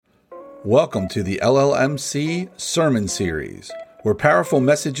Welcome to the LLMC Sermon Series, where powerful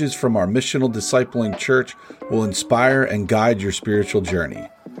messages from our missional discipling church will inspire and guide your spiritual journey.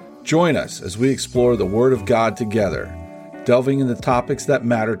 Join us as we explore the Word of God together, delving into topics that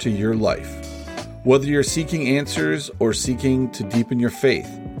matter to your life. Whether you're seeking answers or seeking to deepen your faith,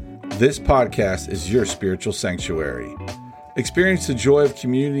 this podcast is your spiritual sanctuary. Experience the joy of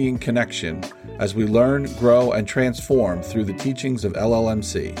community and connection as we learn, grow, and transform through the teachings of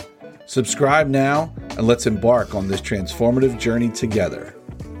LLMC. Subscribe now, and let's embark on this transformative journey together.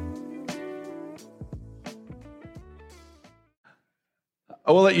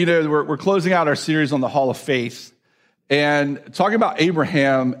 I will let you know we're closing out our series on the Hall of Faith and talking about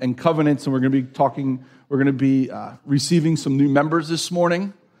Abraham and covenants, and we're going to be receiving some new members this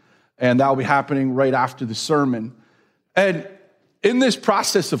morning, and that will be happening right after the sermon. And in this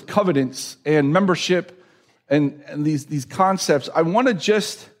process of covenants and membership and these concepts, I want to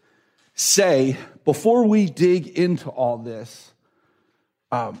just say, before we dig into all this,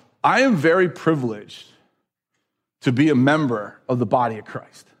 I am very privileged to be a member of the body of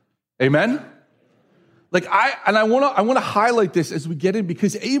Christ. Amen? I want to highlight this as we get in,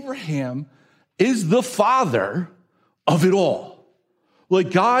 because Abraham is the father of it all.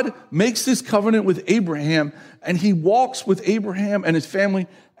 Like, God makes this covenant with Abraham, and he walks with Abraham and his family,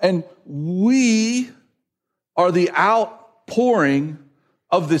 and we are the outpouring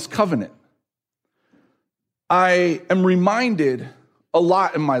of this covenant. I am reminded a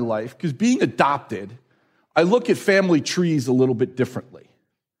lot in my life, because being adopted, I look at family trees a little bit differently.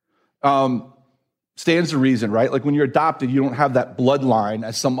 Stands to reason, right? Like, when you're adopted, you don't have that bloodline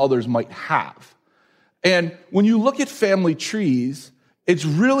as some others might have. And when you look at family trees, it's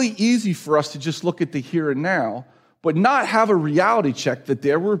really easy for us to just look at the here and now, but not have a reality check that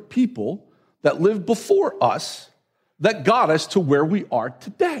there were people that lived before us that got us to where we are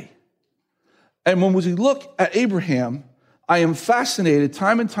today. And when we look at Abraham, I am fascinated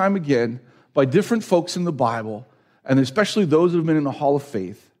time and time again by different folks in the Bible, and especially those that have been in the Hall of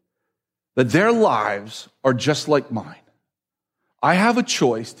Faith, that their lives are just like mine. I have a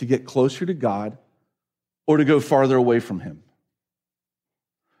choice to get closer to God or to go farther away from him.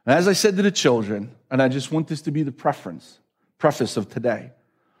 And as I said to the children, and I just want this to be the preface of today,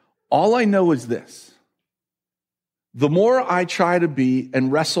 all I know is this: the more I try to be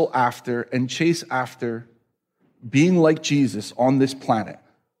and wrestle after and chase after being like Jesus on this planet,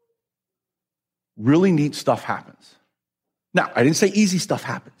 really neat stuff happens. Now, I didn't say easy stuff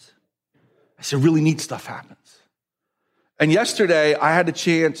happens. I said really neat stuff happens. And yesterday, I had a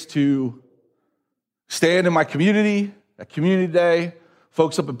chance to stand in my community, at Community Day,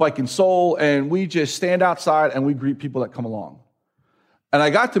 folks up at Bike and Soul, and we just stand outside and we greet people that come along. And I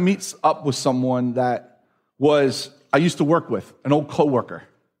got to meet up with someone that I used to work with, an old coworker.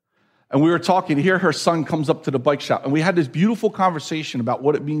 And we were talking, here her son comes up to the bike shop, and we had this beautiful conversation about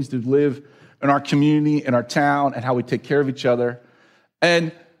what it means to live in our community, in our town, and how we take care of each other.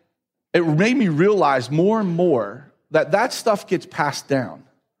 And it made me realize more and more that stuff gets passed down.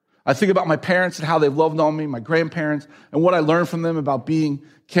 I think about my parents and how they've loved on me, my grandparents, and what I learned from them about being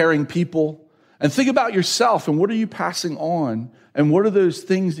caring people. And think about yourself, and what are you passing on, and what are those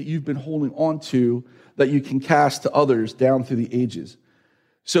things that you've been holding on to that you can cast to others down through the ages.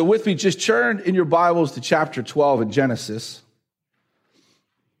 So with me, just turn in your Bibles to chapter 12 in Genesis.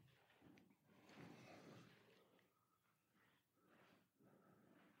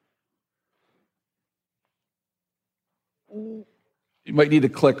 You might need to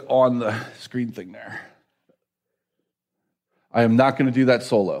click on the screen thing there. I am not going to do that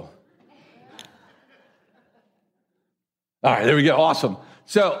solo. All right, there we go. Awesome.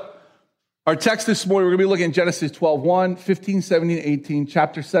 So our text this morning, we're going to be looking at Genesis 12:1, 15, 17, 18,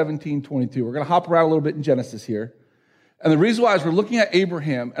 chapter 17, 22. We're going to hop around a little bit in Genesis here. And the reason why is we're looking at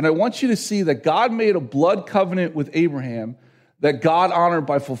Abraham, and I want you to see that God made a blood covenant with Abraham that God honored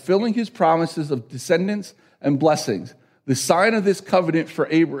by fulfilling his promises of descendants and blessings. The sign of this covenant for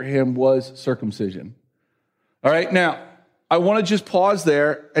Abraham was circumcision. All right, now, I want to just pause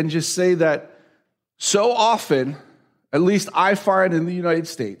there and just say that so often, at least I find in the United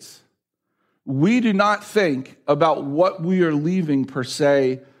States, we do not think about what we are leaving, per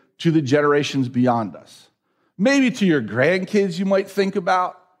se, to the generations beyond us. Maybe to your grandkids you might think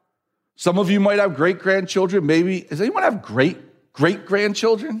about. Some of you might have great-grandchildren. Maybe, does anyone have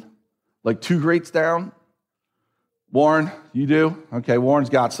great-grandchildren? Like 2 greats down? Warren, you do? Okay, Warren's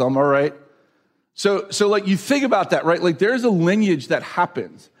got some, all right. So like, you think about that, right? Like, there's a lineage that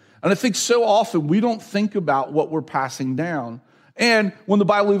happens. And I think so often we don't think about what we're passing down. And when the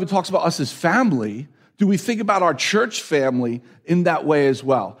Bible even talks about us as family, do we think about our church family in that way as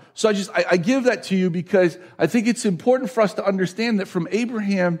well? So I give that to you because I think it's important for us to understand that from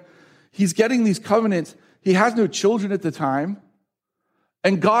Abraham, he's getting these covenants. He has no children at the time,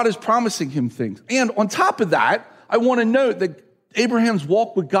 and God is promising him things. And on top of that, I want to note that Abraham's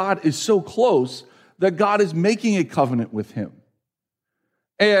walk with God is so close that God is making a covenant with him.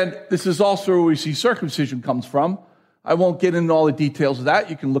 And this is also where we see circumcision comes from. I won't get into all the details of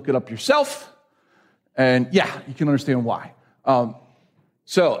that. You can look it up yourself. And yeah, you can understand why.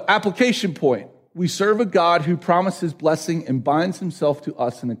 So, application point. We serve a God who promises blessing and binds himself to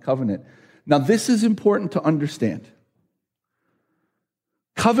us in a covenant. Now, this is important to understand.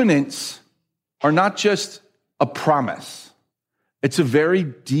 Covenants are not just a promise. It's a very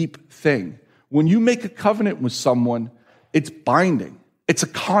deep thing. When you make a covenant with someone, it's binding. It's a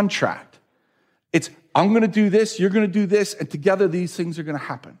contract. It's, I'm going to do this, you're going to do this, and together these things are going to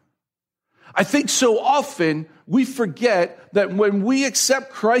happen. I think so often we forget that when we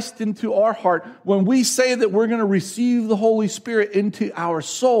accept Christ into our heart, when we say that we're going to receive the Holy Spirit into our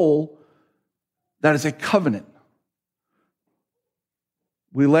soul, that is a covenant.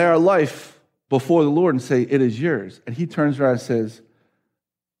 We lay our life before the Lord and say, it is yours. And he turns around and says,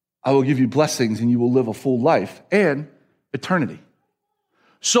 I will give you blessings and you will live a full life and eternity.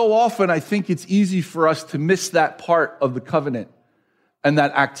 So often, I think it's easy for us to miss that part of the covenant and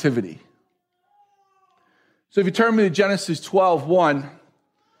that activity. So if you turn me to Genesis 12:1,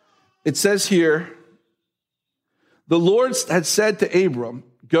 it says here, the Lord had said to Abram,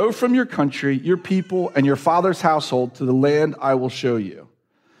 go from your country, your people, and your father's household to the land I will show you.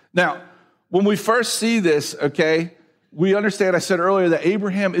 Now, when we first see this, okay, we understand, I said earlier, that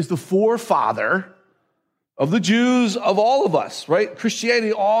Abraham is the forefather of the Jews, of all of us, right?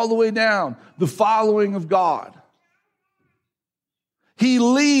 Christianity all the way down, the following of God. He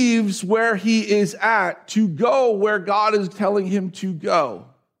leaves where he is at to go where God is telling him to go.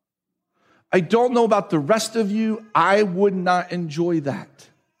 I don't know about the rest of you. I would not enjoy that.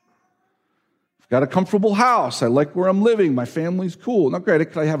 I've got a comfortable house. I like where I'm living. My family's cool. Not great.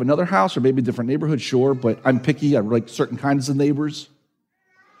 Could I have another house or maybe a different neighborhood? Sure, but I'm picky. I like certain kinds of neighbors.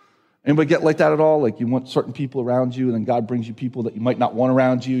 Anybody get like that at all? Like you want certain people around you and then God brings you people that you might not want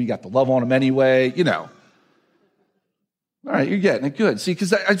around you. You got to love on them anyway, you know. All right, you're getting it. Good. See,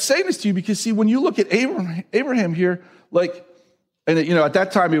 because I'm saying this to you because, see, when you look at Abraham here, like, and at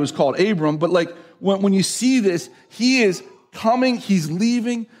that time it was called Abram, but like when you see this, he is coming, he's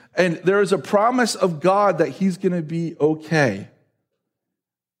leaving, and there is a promise of God that he's going to be okay.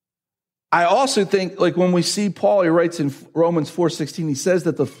 I also think, like when we see Paul, he writes in Romans 4:16, he says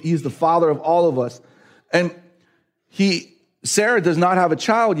that he's the father of all of us. And Sarah does not have a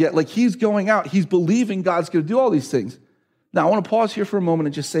child yet. Like he's going out, he's believing God's going to do all these things. Now, I want to pause here for a moment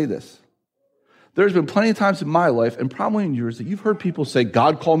and just say this. There's been plenty of times in my life, and probably in yours, that you've heard people say,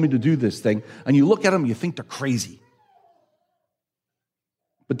 God called me to do this thing, and you look at them and you think they're crazy.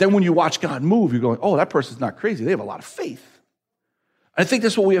 But then when you watch God move, you're going, oh, that person's not crazy. They have a lot of faith. I think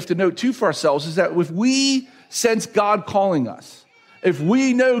that's what we have to note too for ourselves, is that if we sense God calling us, if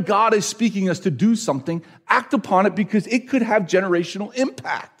we know God is speaking us to do something, act upon it because it could have generational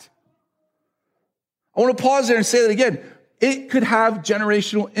impact. I want to pause there and say that again. It could have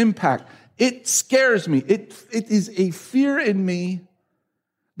generational impact. It scares me. It is a fear in me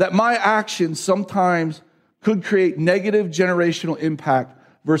that my actions sometimes could create negative generational impact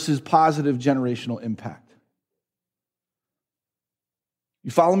versus positive generational impact.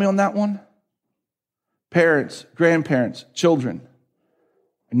 You follow me on that one? Parents, grandparents, children,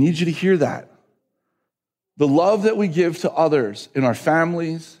 I need you to hear that. The love that we give to others in our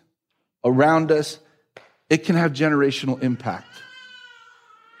families, around us, it can have generational impact.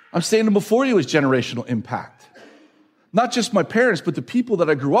 I'm standing before you as generational impact. Not just my parents, but the people that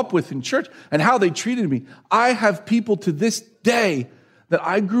I grew up with in church and how they treated me. I have people to this day that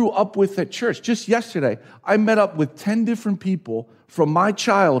I grew up with at church. Just yesterday, I met up with 10 different people from my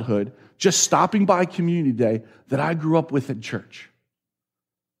childhood, just stopping by Community Day, that I grew up with at church.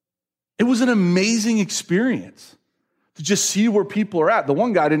 It was an amazing experience to just see where people are at. The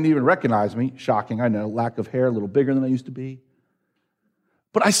one guy didn't even recognize me. Shocking, I know, lack of hair, a little bigger than I used to be.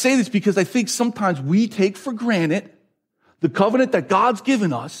 But I say this because I think sometimes we take for granted the covenant that God's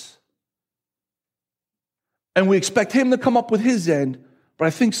given us, and we expect him to come up with his end, but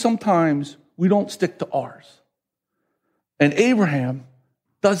I think sometimes we don't stick to ours. And Abraham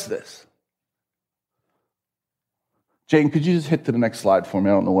does this. Jane, could you just hit to the next slide for me?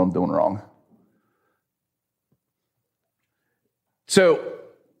 I don't know what I'm doing wrong. So,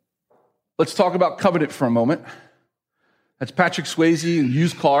 let's talk about covenant for a moment. That's Patrick Swayze and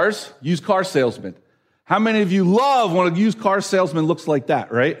used car salesman. How many of you love when a used car salesman looks like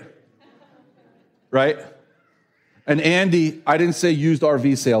that, right? Right? And Andy, I didn't say used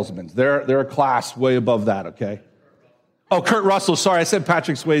RV salesmen. They're a class way above that, okay? Oh, Kurt Russell. Sorry, I said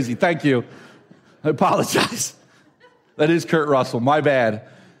Patrick Swayze. Thank you. I apologize. That is Kurt Russell. My bad.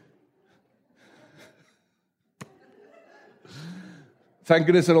 Thank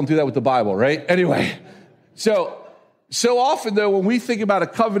goodness I don't do that with the Bible, right? Anyway, so often, though, when we think about a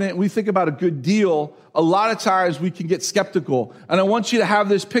covenant, we think about a good deal, a lot of times we can get skeptical. And I want you to have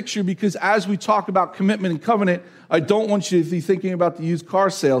this picture because as we talk about commitment and covenant, I don't want you to be thinking about the used car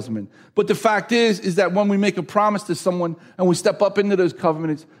salesman. But the fact is that when we make a promise to someone and we step up into those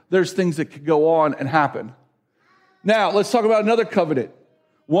covenants, there's things that could go on and happen. Now, let's talk about another covenant,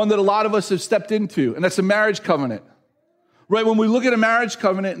 one that a lot of us have stepped into, and that's a marriage covenant. Right, when we look at a marriage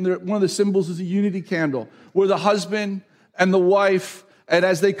covenant, and one of the symbols is a unity candle, where the husband and the wife, and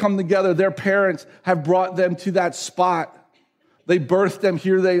as they come together, their parents have brought them to that spot. They birthed them,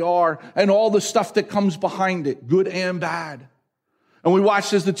 here they are, and all the stuff that comes behind it, good and bad. And we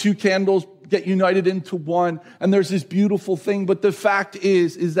watch as the two candles get united into one, and there's this beautiful thing. But the fact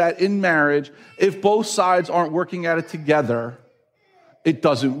is that in marriage, if both sides aren't working at it together, it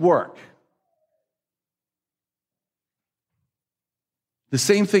doesn't work. The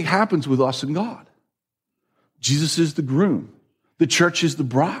same thing happens with us and God. Jesus is the groom. The church is the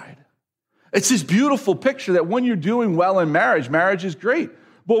bride. It's this beautiful picture that when you're doing well in marriage, marriage is great.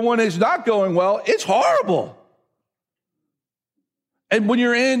 But when it's not going well, it's horrible. And when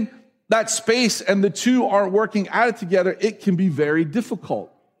you're in that space and the two aren't working at it together, it can be very difficult.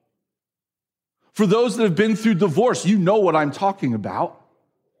 For those that have been through divorce, you know what I'm talking about.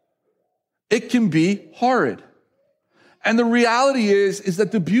 It can be horrid. And the reality is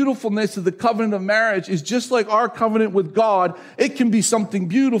that the beautifulness of the covenant of marriage is just like our covenant with God. It can be something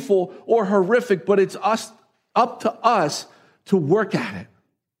beautiful or horrific, but it's up to us to work at it.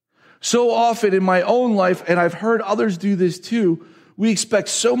 So often in my own life, and I've heard others do this too, we expect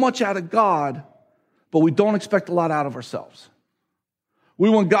so much out of God, but we don't expect a lot out of ourselves.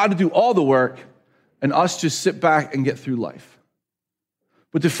 We want God to do all the work and us just sit back and get through life.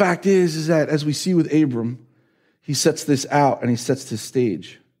 But the fact is that as we see with Abram, he sets this out and he sets this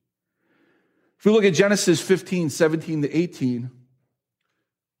stage. If we look at Genesis 15, 17 to 18,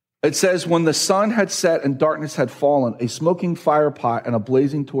 it says, when the sun had set and darkness had fallen, a smoking fire pot and a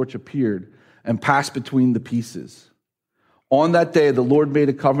blazing torch appeared and passed between the pieces. On that day, the Lord made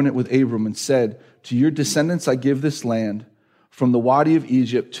a covenant with Abram and said, to your descendants I give this land, from the Wadi of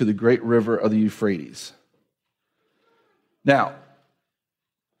Egypt to the great river of the Euphrates. Now,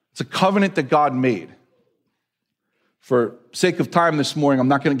 it's a covenant that God made. For sake of time this morning, I'm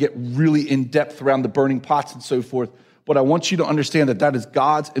not going to get really in depth around the burning pots and so forth, but I want you to understand that that is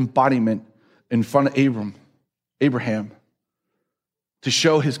God's embodiment in front of Abraham, to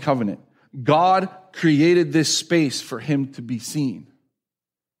show his covenant. God created this space for him to be seen.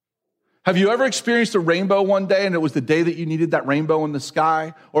 Have you ever experienced a rainbow one day and it was the day that you needed that rainbow in the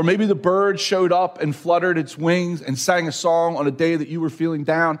sky? Or maybe the bird showed up and fluttered its wings and sang a song on a day that you were feeling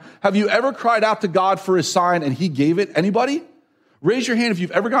down? Have you ever cried out to God for a sign and he gave it? Anybody? Raise your hand if you've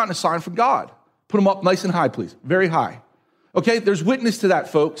ever gotten a sign from God. Put them up nice and high, please. Very high. Okay, there's witness to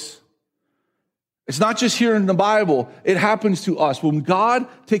that, folks. It's not just here in the Bible. It happens to us when God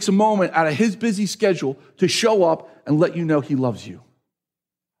takes a moment out of his busy schedule to show up and let you know he loves you.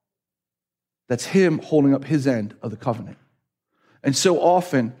 That's him holding up his end of the covenant. And so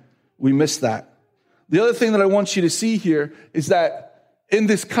often we miss that. The other thing that I want you to see here is that in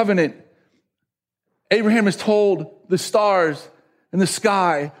this covenant, Abraham is told the stars in the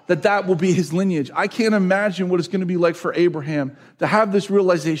sky that will be his lineage. I can't imagine what it's going to be like for Abraham to have this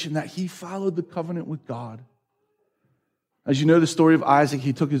realization that he followed the covenant with God. As you know the story of Isaac,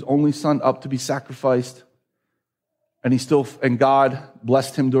 he took his only son up to be sacrificed, and God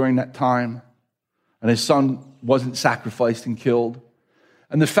blessed him during that time. And his son wasn't sacrificed and killed.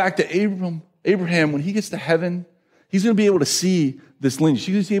 And the fact that Abraham, when he gets to heaven, he's going to be able to see this lineage.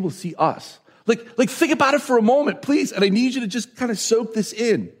 He's going to be able to see us. Like think about it for a moment, please. And I need you to just kind of soak this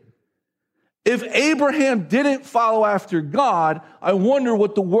in. If Abraham didn't follow after God, I wonder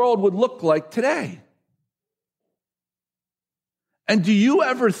what the world would look like today. And do you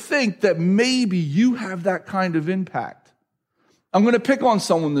ever think that maybe you have that kind of impact? I'm going to pick on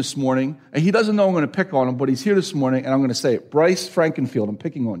someone this morning, and he doesn't know I'm going to pick on him, but he's here this morning, and I'm going to say it. Bryce Frankenfield, I'm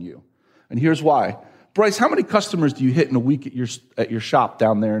picking on you. And here's why. Bryce, how many customers do you hit in a week at your shop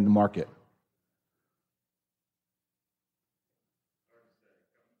down there in the market?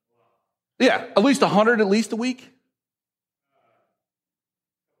 Yeah, at least 100 at least a week?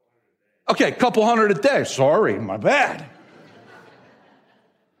 Okay, couple hundred a day. Sorry, my bad.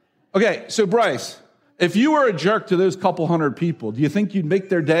 Okay, so Bryce, if you were a jerk to those couple hundred people, do you think you'd make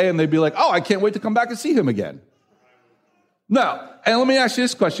their day and they'd be like, oh, I can't wait to come back and see him again? No. And let me ask you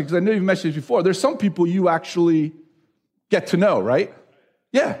this question, because I know you've mentioned this before. There's some people you actually get to know, right?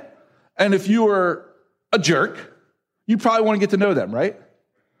 Yeah. And if you were a jerk, you probably want to get to know them, right?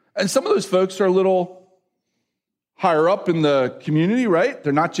 And some of those folks are a little higher up in the community, right?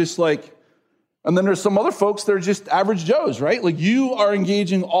 They're not just like, and then there's some other folks that are just average Joes, right? Like you are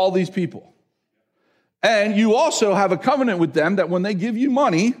engaging all these people. And you also have a covenant with them that when they give you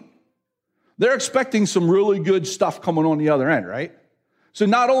money, they're expecting some really good stuff coming on the other end, right? So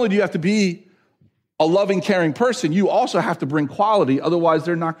not only do you have to be a loving, caring person, you also have to bring quality. Otherwise,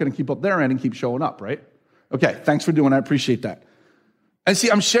 they're not going to keep up their end and keep showing up, right? Okay, thanks for doing that. I appreciate that. And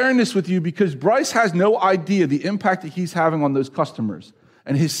see, I'm sharing this with you because Bryce has no idea the impact that he's having on those customers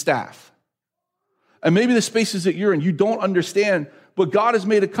and his staff. And maybe the spaces that you're in, you don't understand, but God has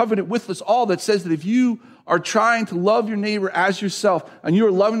made a covenant with us all that says that if you are trying to love your neighbor as yourself and you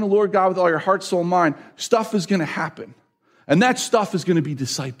are loving the Lord God with all your heart, soul, and mind, stuff is going to happen. And that stuff is going to be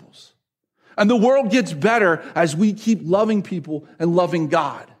disciples. And the world gets better as we keep loving people and loving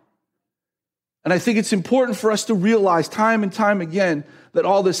God. And I think it's important for us to realize time and time again that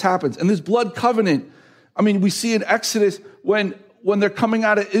all this happens. And this blood covenant, I mean, we see in Exodus when they're coming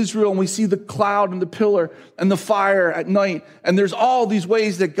out of Israel and we see the cloud and the pillar and the fire at night. And there's all these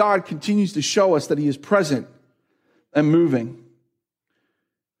ways that God continues to show us that he is present and moving.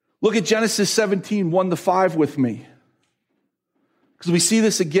 Look at Genesis 17, 1-5 with me. Because we see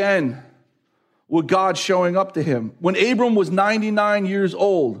this again with God showing up to him. When Abram was 99 years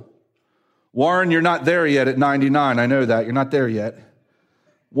old, Warren, you're not there yet at 99. I know that. You're not there yet.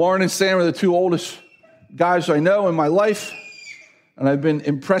 Warren and Sam are the two oldest guys I know in my life. And I've been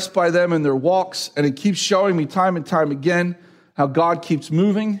impressed by them in their walks. And it keeps showing me time and time again how God keeps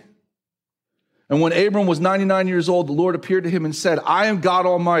moving. And when Abram was 99 years old, the Lord appeared to him and said, I am God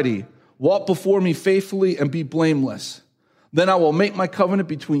Almighty. Walk before me faithfully and be blameless. Then I will make my covenant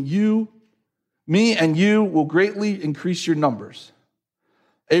between you, me and you will greatly increase your numbers.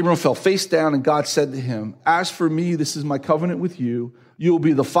 Abram fell face down, and God said to him, as for me, this is my covenant with you. You will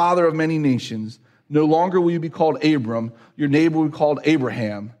be the father of many nations. No longer will you be called Abram. Your neighbor will be called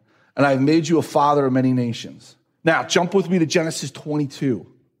Abraham. And I have made you a father of many nations. Now, jump with me to Genesis 22.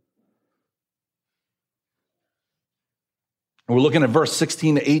 We're looking at verse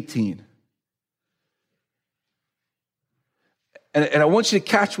 16 to 18. And I want you to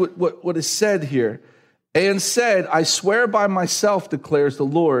catch what is said here. And said, I swear by myself, declares the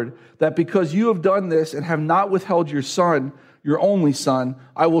Lord, that because you have done this and have not withheld your son, your only son,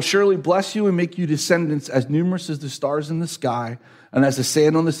 I will surely bless you and make you descendants as numerous as the stars in the sky and as the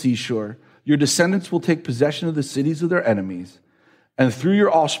sand on the seashore. Your descendants will take possession of the cities of their enemies. And through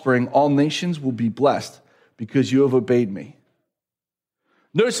your offspring, all nations will be blessed because you have obeyed me.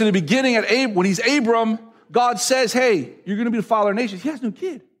 Notice in the beginning, when he's Abram, God says, hey, you're going to be the father of nations. He has no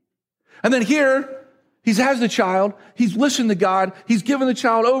kid. And then here, he has the child, he's listened to God, he's given the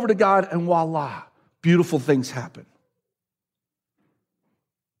child over to God, and voila, beautiful things happen.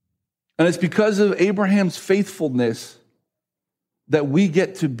 And it's because of Abraham's faithfulness that we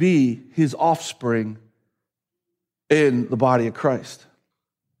get to be his offspring in the body of Christ.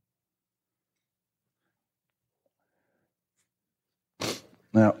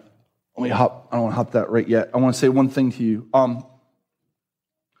 Now, I don't want to hop that right yet. I want to say one thing to you.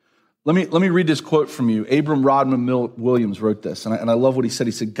 Let me read this quote from you. Abram Rodman Williams wrote this, and I love what he said.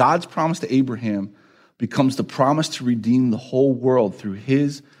 He said, God's promise to Abraham becomes the promise to redeem the whole world through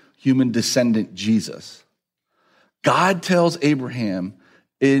his human descendant, Jesus. God tells Abraham,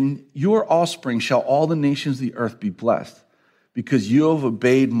 in your offspring shall all the nations of the earth be blessed, because you have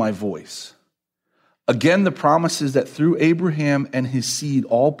obeyed my voice. Again, the promise is that through Abraham and his seed,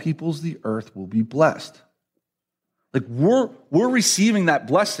 all peoples of the earth will be blessed. Like we're receiving that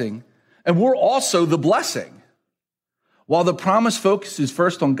blessing, and we're also the blessing. While the promise focuses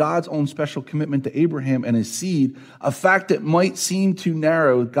first on God's own special commitment to Abraham and his seed, a fact that might seem to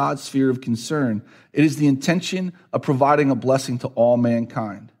narrow God's sphere of concern, it is the intention of providing a blessing to all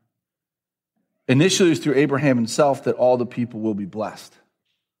mankind. Initially, it was through Abraham himself that all the people will be blessed.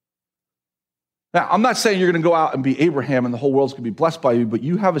 Now, I'm not saying you're going to go out and be Abraham and the whole world's going to be blessed by you, but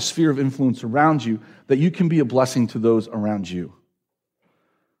you have a sphere of influence around you that you can be a blessing to those around you.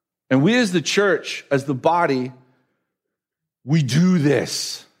 And we as the church, as the body, we do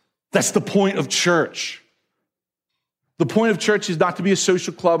this. That's the point of church. The point of church is not to be a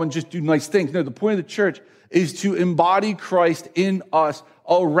social club and just do nice things. No, the point of the church is to embody Christ in us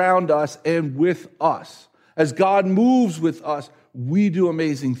around us and with us. As God moves with us, we do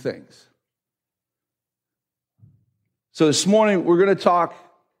amazing things. So this morning, we're going to talk,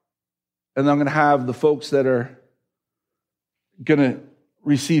 and I'm going to have the folks that are going to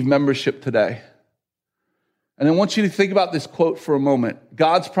receive membership today. And I want you to think about this quote for a moment.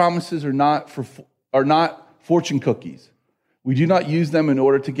 God's promises are not fortune cookies. We do not use them in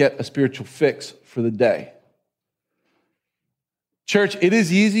order to get a spiritual fix for the day. Church, it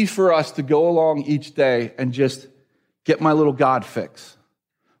is easy for us to go along each day and just get my little God fix.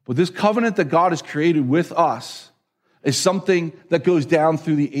 But this covenant that God has created with us is something that goes down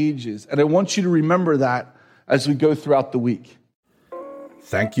through the ages. And I want you to remember that as we go throughout the week.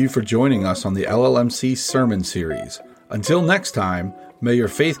 Thank you for joining us on the LLMC Sermon Series. Until next time, may your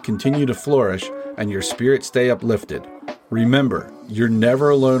faith continue to flourish and your spirit stay uplifted. Remember, you're never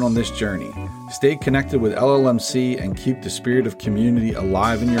alone on this journey. Stay connected with LLMC and keep the spirit of community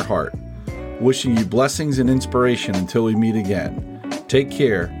alive in your heart. Wishing you blessings and inspiration until we meet again. Take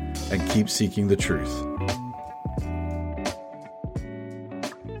care and keep seeking the truth.